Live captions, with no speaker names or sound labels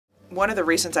One of the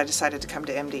reasons I decided to come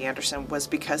to MD Anderson was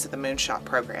because of the Moonshot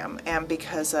program and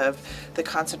because of the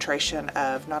concentration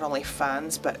of not only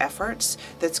funds but efforts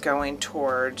that's going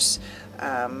towards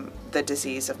the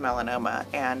disease of melanoma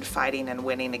and fighting and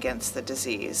winning against the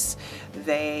disease.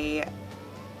 The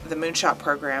Moonshot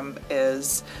program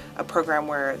is a program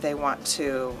where they want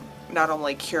to not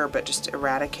only cure but just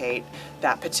eradicate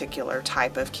that particular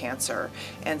type of cancer.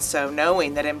 And so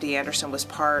knowing that MD Anderson is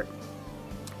part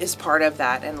of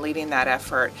that and leading that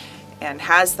effort and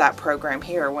has that program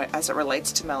here as it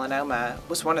relates to melanoma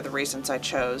was one of the reasons I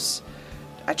chose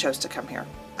to come here.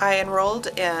 I enrolled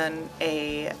in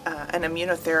an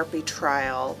immunotherapy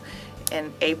trial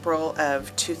in April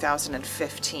of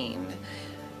 2015,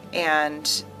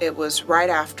 and it was right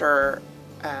after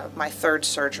my third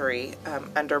surgery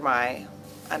under my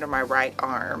right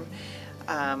arm.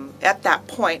 At that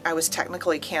point, I was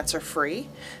technically cancer-free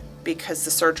because the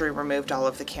surgery removed all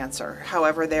of the cancer.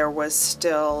 However, there was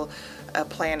still a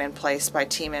plan in place by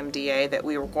Team MDA that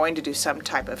we were going to do some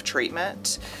type of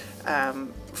treatment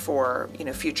for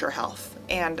future health.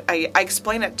 And I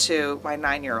explained it to my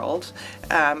 9-year-old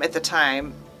at the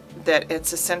time that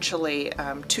it's essentially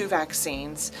 2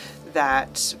 vaccines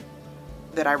that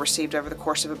I received over the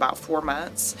course of about 4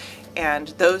 months, and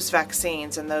those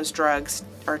vaccines and those drugs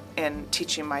are in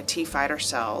teaching my T fighter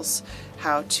cells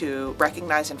how to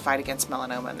recognize and fight against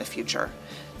melanoma in the future,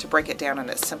 to break it down in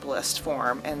its simplest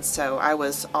form. And so I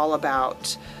was all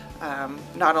about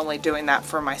not only doing that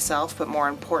for myself, but more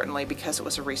importantly, because it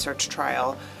was a research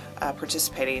trial,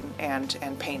 participating and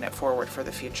paying it forward for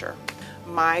the future.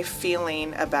 My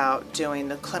feeling about doing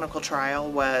the clinical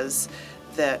trial was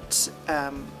that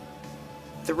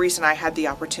the reason I had the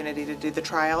opportunity to do the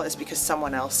trial is because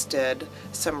someone else did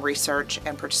some research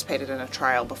and participated in a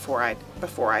trial before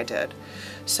I did.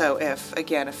 So if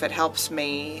it helps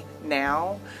me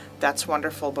now, that's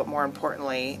wonderful, but more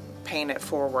importantly, paying it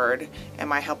forward,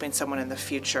 am I helping someone in the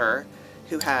future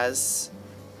who has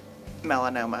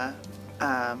melanoma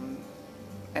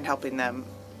and helping them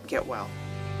get well?